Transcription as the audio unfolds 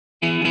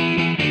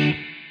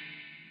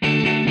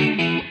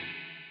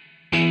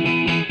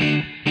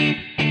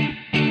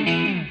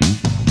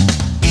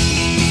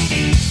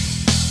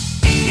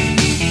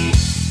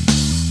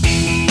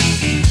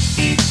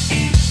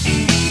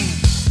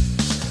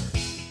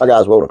Hi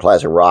guys, welcome to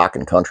Classic Rock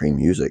and Country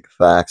Music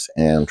Facts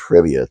and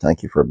Trivia.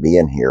 Thank you for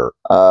being here.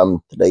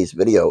 Today's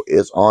video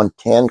is on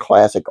 10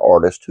 classic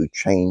artists who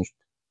changed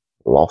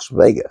Las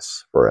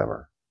Vegas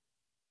forever.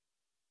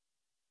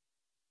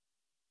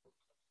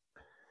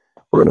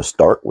 We're going to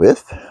start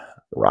with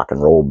the rock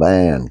and roll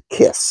band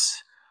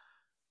Kiss.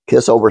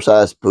 Kiss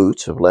oversized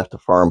boots have left a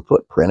firm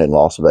footprint in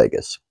Las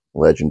Vegas.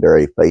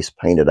 Legendary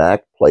face-painted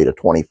act played a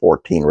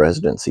 2014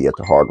 residency at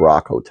the Hard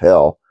Rock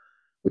Hotel,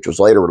 which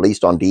was later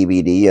released on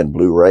DVD and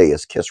Blu-ray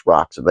as Kiss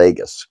Rocks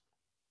Vegas.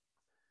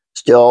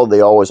 Still, the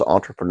always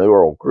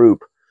entrepreneurial group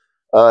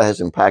has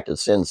impacted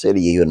Sin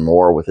City even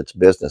more with its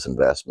business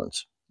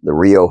investments. The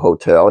Rio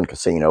Hotel and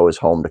Casino is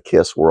home to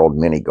Kiss World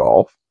Mini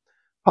Golf,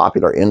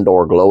 popular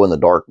indoor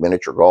glow-in-the-dark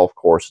miniature golf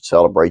course that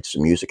celebrates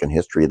the music and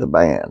history of the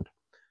band.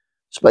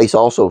 Space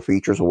also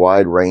features a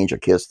wide range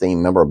of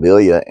Kiss-themed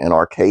memorabilia and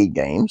arcade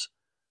games.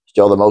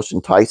 Still, the most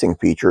enticing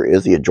feature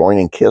is the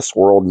adjoining Kiss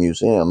World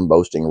Museum,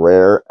 boasting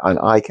rare and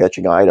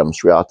eye-catching items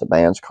throughout the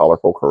band's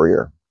colorful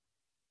career.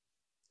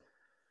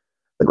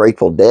 The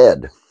Grateful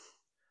Dead.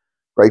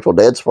 Grateful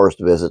Dead's first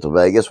visit to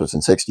Vegas was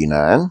in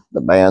 '69. The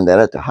band then,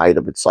 at the height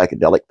of its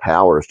psychedelic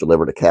powers,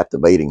 delivered a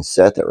captivating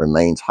set that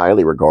remains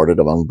highly regarded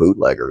among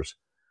bootleggers.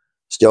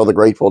 Still, the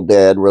Grateful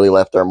Dead really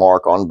left their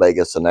mark on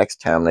Vegas the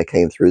next time they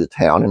came through the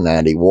town in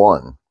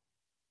 '91.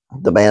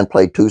 The band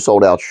played 2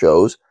 sold-out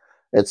shows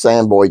at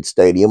Sam Boyd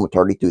Stadium with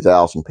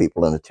 32,000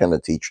 people in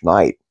attendance each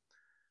night.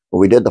 When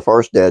we did the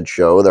first Dead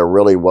show, there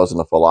really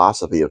wasn't a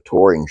philosophy of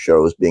touring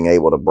shows being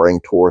able to bring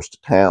tourists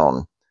to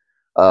town.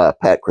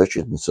 Pat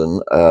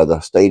Christensen, the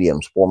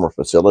stadium's former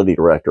facility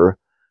director,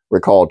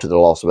 recalled to the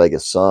Las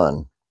Vegas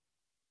Sun.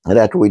 And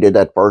after we did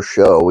that first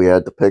show, we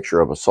had the picture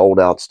of a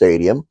sold-out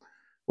stadium,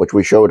 which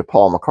we showed to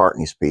Paul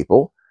McCartney's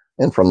people.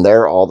 And from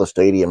there, all the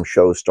stadium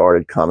shows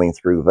started coming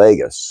through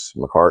Vegas.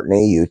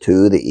 McCartney,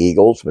 U2, the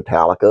Eagles,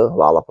 Metallica,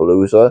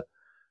 Lollapalooza,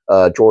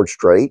 George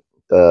Strait.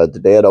 The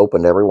Dead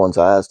opened everyone's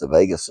eyes to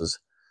Vegas's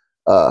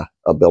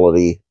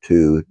ability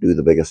to do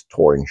the biggest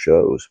touring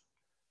shows.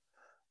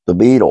 The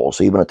Beatles.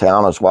 Even a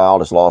town as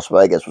wild as Las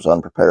Vegas was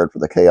unprepared for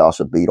the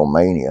chaos of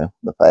Beatlemania.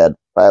 The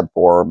Fab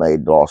Four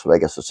made Las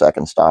Vegas the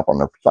second stop on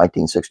their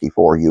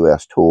 1964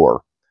 U.S.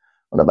 tour.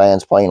 When the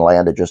band's plane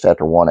landed just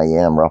after 1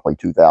 a.m., roughly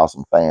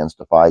 2,000 fans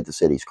defied the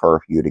city's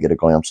curfew to get a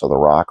glimpse of the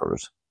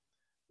rockers.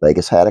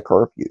 Vegas had a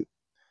curfew.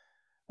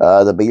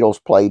 The Beatles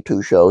played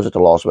 2 shows at the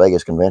Las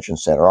Vegas Convention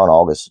Center on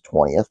August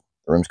 20th.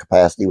 The room's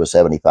capacity was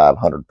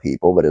 7,500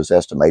 people, but it was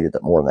estimated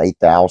that more than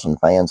 8,000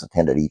 fans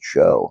attended each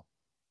show.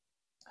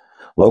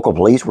 Local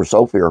police were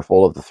so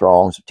fearful of the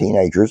throngs of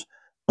teenagers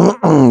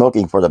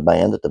looking for the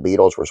band that the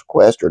Beatles were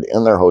sequestered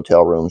in their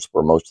hotel rooms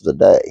for most of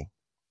the day.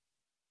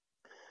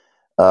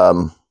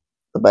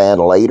 The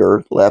band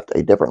later left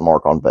a different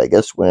mark on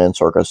Vegas when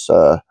Circus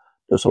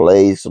du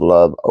Soleil's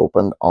Love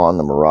opened on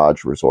the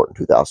Mirage Resort in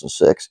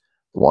 2006.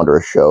 The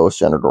wondrous show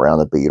centered around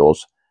the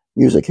Beatles'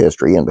 music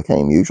history and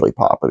became hugely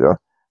popular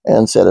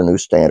and set a new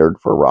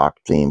standard for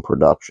rock-themed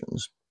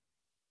productions.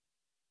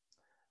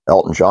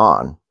 Elton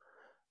John.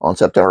 On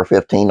September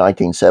 15,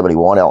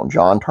 1971, Elton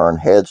John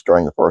turned heads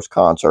during the first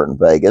concert in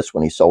Vegas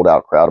when he sold out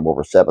a crowd of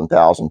over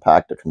 7,000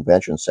 packed the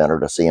convention center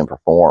to see him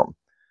perform.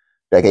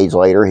 Decades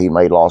later, he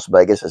made Las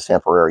Vegas his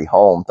temporary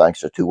home thanks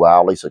to 2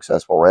 wildly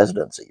successful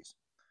residencies.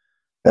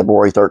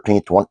 February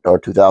 13,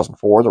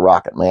 2004, the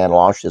Rocket Man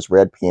launched his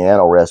Red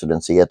Piano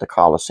residency at the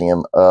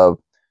Coliseum of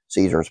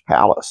Caesar's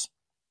Palace.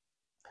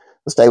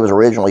 The stay was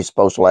originally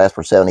supposed to last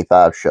for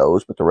 75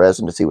 shows, but the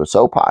residency was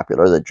so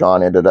popular that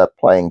John ended up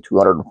playing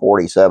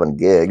 247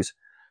 gigs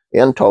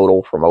in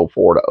total from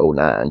 '04 to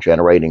 '09,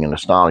 generating an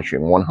astonishing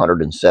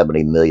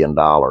 $170 million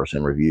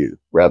in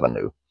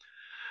revenue.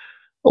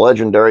 The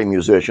legendary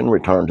musician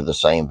returned to the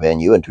same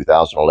venue in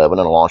 2011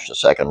 and launched a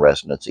second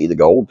residency, the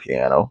Gold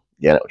Piano,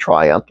 again at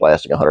Triumph,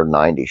 lasting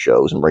 190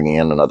 shows and bringing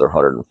in another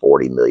 $140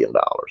 million.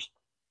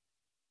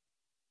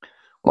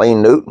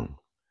 Wayne Newton.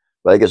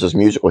 Vegas's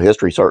musical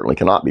history certainly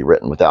cannot be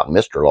written without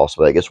Mr. Las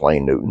Vegas,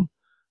 Wayne Newton.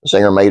 The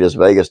singer made his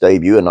Vegas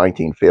debut in the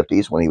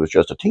 1950s when he was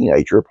just a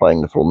teenager, playing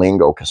the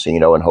Flamingo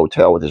Casino and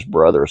Hotel with his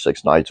brother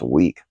 6 nights a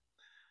week.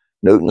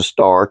 Newton's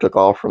star took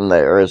off from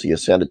there as he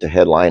ascended to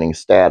headlining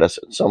status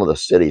at some of the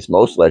city's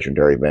most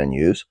legendary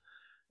venues.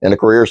 In a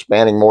career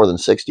spanning more than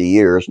 60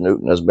 years,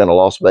 Newton has been a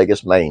Las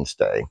Vegas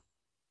mainstay.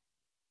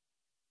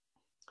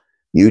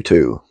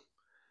 U2.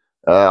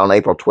 On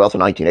April 12th,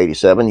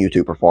 1987,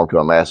 U2 performed to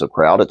a massive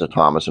crowd at the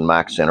Thomas and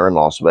Mack Center in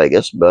Las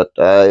Vegas, but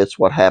it's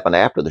what happened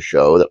after the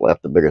show that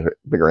left the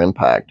bigger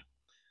impact.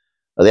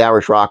 The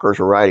Irish Rockers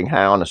were riding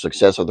high on the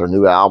success of their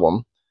new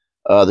album,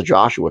 The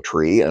Joshua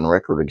Tree, and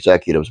record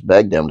executives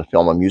begged them to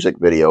film a music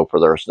video for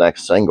their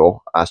next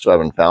single, I Still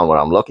Haven't Found What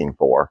I'm Looking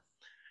For.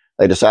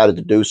 They decided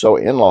to do so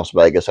in Las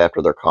Vegas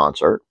after their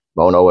concert.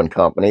 Bono and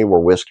company were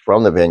whisked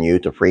from the venue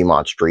to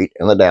Fremont Street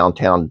in the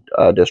downtown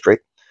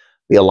district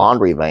via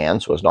laundry van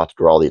so as not to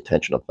draw the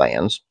attention of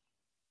fans.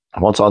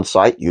 Once on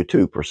site,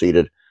 U2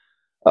 proceeded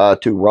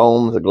to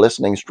roam the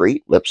glistening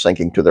street,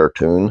 lip-syncing to their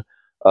tune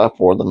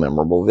for the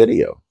memorable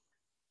video.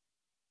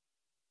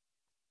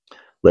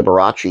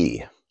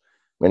 Liberace.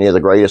 Many of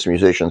the greatest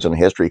musicians in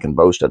history can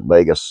boast a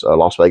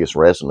Las Vegas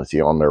residency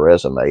on their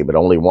resume, but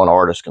only one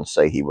artist can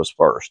say he was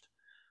first.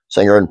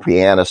 Singer and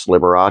pianist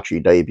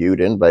Liberace debuted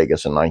in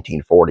Vegas in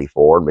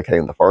 1944 and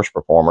became the first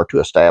performer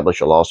to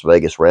establish a Las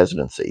Vegas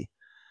residency.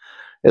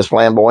 His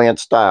flamboyant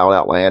style,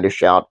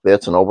 outlandish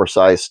outfits, and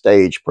oversized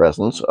stage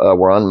presence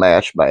were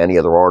unmatched by any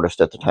other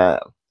artist at the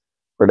time.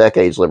 For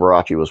decades,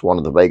 Liberace was one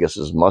of the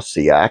Vegas's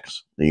must-see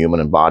acts, the human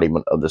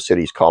embodiment of the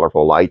city's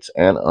colorful lights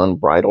and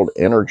unbridled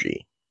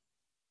energy.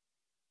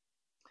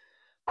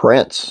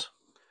 Prince.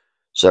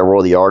 Several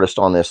of the artists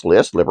on this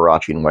list,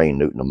 Liberace and Wayne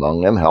Newton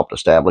among them, helped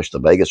establish the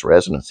Vegas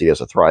residency as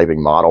a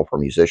thriving model for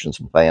musicians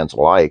and fans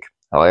alike.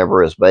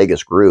 However, as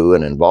Vegas grew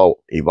and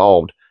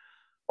evolved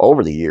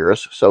over the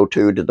years, so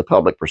too did the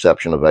public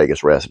perception of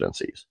Vegas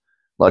residencies.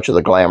 Much of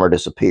the glamour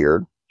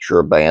disappeared.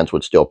 Sure, bands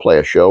would still play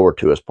a show or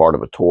two as part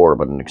of a tour,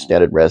 but an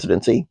extended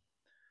residency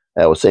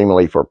that was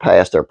seemingly for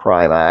past their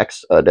prime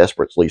acts,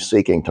 desperately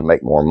seeking to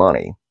make more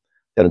money.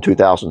 Then in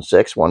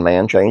 2006, one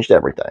man changed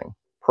everything.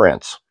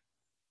 Prince.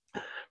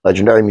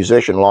 Legendary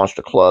musician launched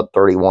a club,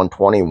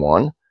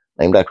 3121,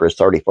 named after his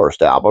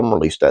 31st album,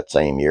 released that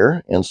same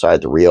year,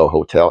 inside the Rio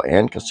Hotel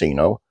and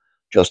Casino,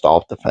 just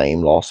off the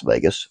famed Las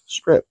Vegas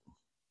Strip.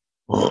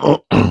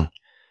 Frank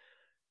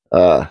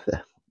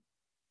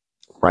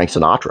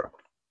Sinatra.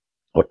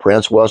 What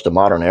Prince was to the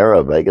modern era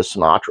of Vegas,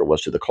 Sinatra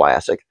was to the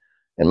classic.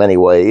 In many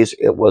ways,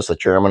 it was the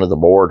chairman of the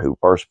board who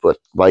first put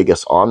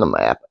Vegas on the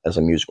map as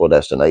a musical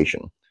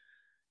destination.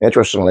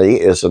 Interestingly,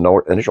 his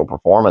initial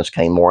performance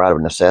came more out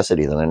of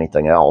necessity than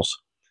anything else.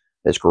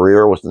 His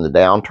career was in the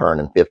downturn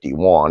in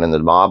 '51, and the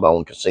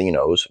mob-owned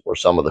casinos were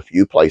some of the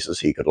few places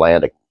he could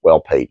land a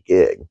well-paid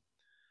gig.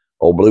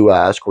 Old Blue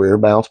Eyes' career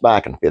bounced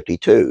back in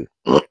 '52,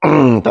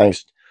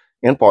 thanks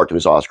in part to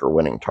his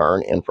Oscar-winning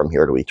turn in From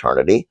Here to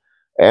Eternity,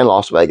 and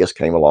Las Vegas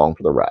came along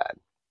for the ride.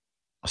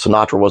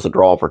 Sinatra was a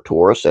draw for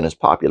tourists, and his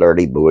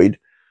popularity buoyed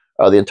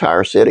the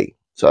entire city.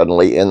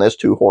 Suddenly, in this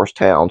two-horse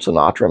town,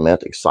 Sinatra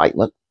meant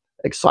excitement.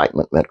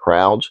 Excitement meant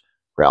crowds.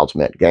 Crowds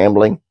meant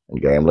gambling, and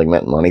gambling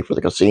meant money for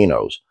the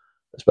casinos,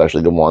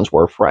 especially the ones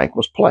where Frank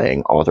was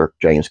playing. Author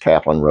James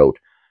Kaplan wrote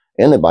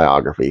in the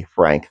biography,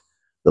 Frank,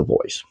 the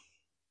Voice.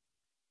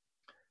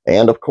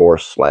 And of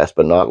course, last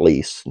but not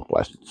least,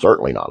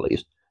 certainly not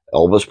least,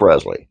 Elvis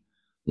Presley.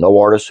 No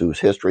artist whose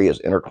history is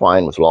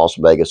intertwined with Las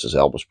Vegas as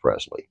Elvis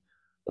Presley.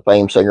 The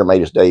famed singer made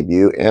his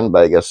debut in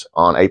Vegas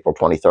on April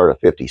 23rd of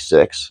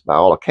 '56. By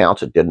all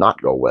accounts, it did not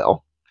go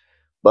well,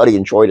 but he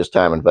enjoyed his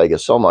time in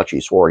Vegas so much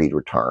he swore he'd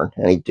return,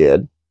 and he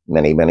did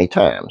many, many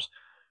times.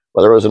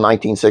 Whether it was a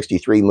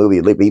 1963 movie,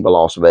 Viva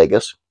Las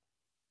Vegas,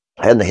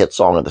 and the hit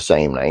song of the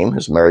same name,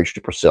 his marriage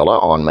to Priscilla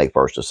on May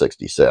 1st of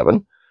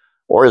 '67,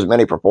 or his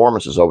many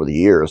performances over the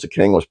years, the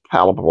King was a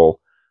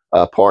palpable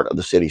part of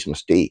the city's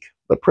mystique.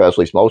 But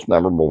Presley's most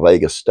memorable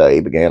Vegas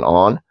stay began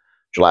on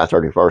July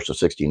 31st of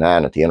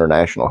 '69 at the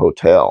International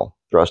Hotel,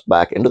 thrust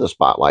back into the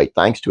spotlight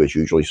thanks to his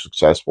usually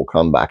successful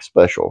comeback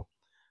special.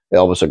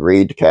 Elvis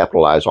agreed to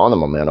capitalize on the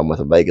momentum with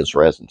a Vegas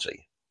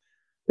residency.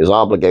 His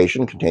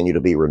obligation continued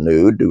to be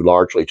renewed, due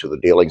largely to the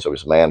dealings of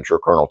his manager,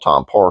 Colonel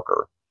Tom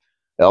Parker.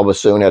 Elvis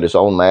soon had his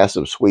own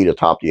massive suite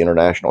atop the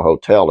International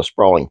Hotel, a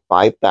sprawling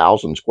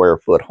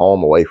 5,000-square-foot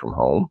home away from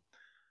home,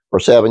 for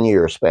 7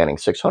 years, spanning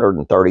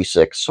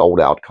 636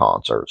 sold-out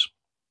concerts.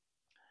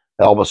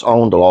 Elvis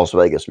owned the Las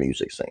Vegas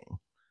music scene.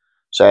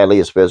 Sadly,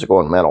 his physical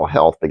and mental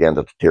health began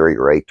to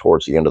deteriorate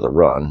towards the end of the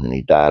run, and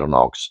he died on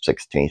August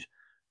 16th,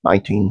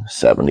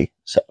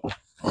 1977.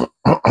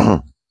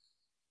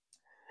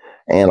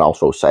 And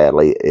also,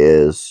 sadly,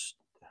 is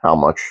how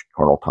much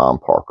Colonel Tom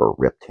Parker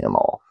ripped him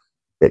off,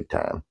 big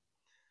time.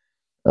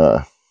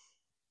 It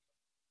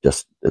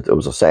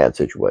was a sad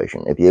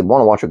situation. If you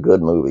want to watch a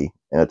good movie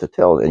and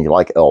you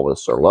like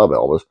Elvis or love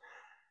Elvis,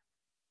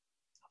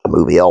 the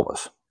movie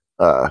Elvis.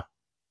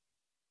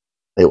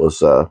 It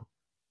was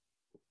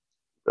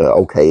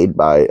okayed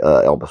by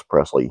Elvis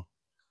Presley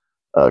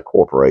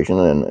Corporation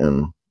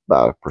and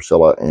by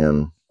Priscilla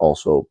and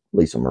also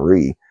Lisa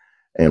Marie.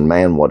 And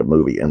man, what a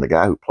movie. And the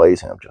guy who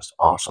plays him, just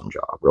awesome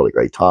job. Really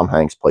great. Tom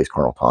Hanks plays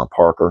Colonel Tom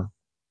Parker.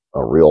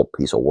 A real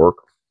piece of work.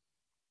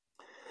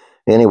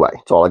 Anyway,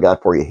 that's all I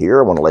got for you here.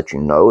 I want to let you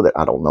know that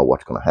I don't know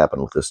what's going to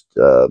happen with this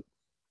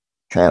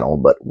channel,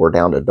 but we're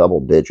down to double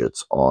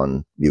digits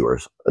on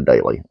viewers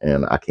daily,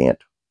 and I can't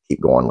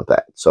keep going with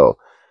that. So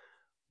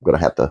I'm going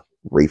to have to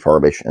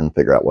refurbish and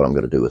figure out what I'm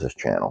going to do with this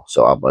channel.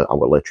 So I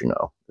will let you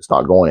know. It's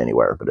not going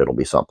anywhere, but it'll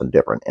be something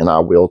different. And I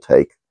will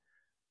take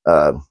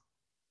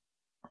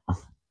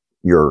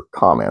your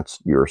comments,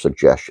 your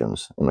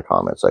suggestions in the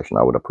comment section.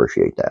 I would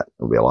appreciate that. It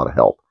would be a lot of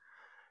help.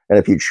 And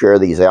if you'd share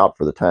these out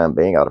for the time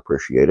being, I'd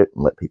appreciate it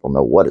and let people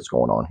know what is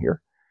going on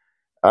here.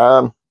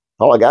 All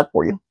I got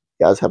for you.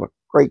 Guys, have a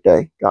great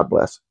day. God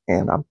bless.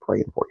 And I'm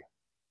praying for you.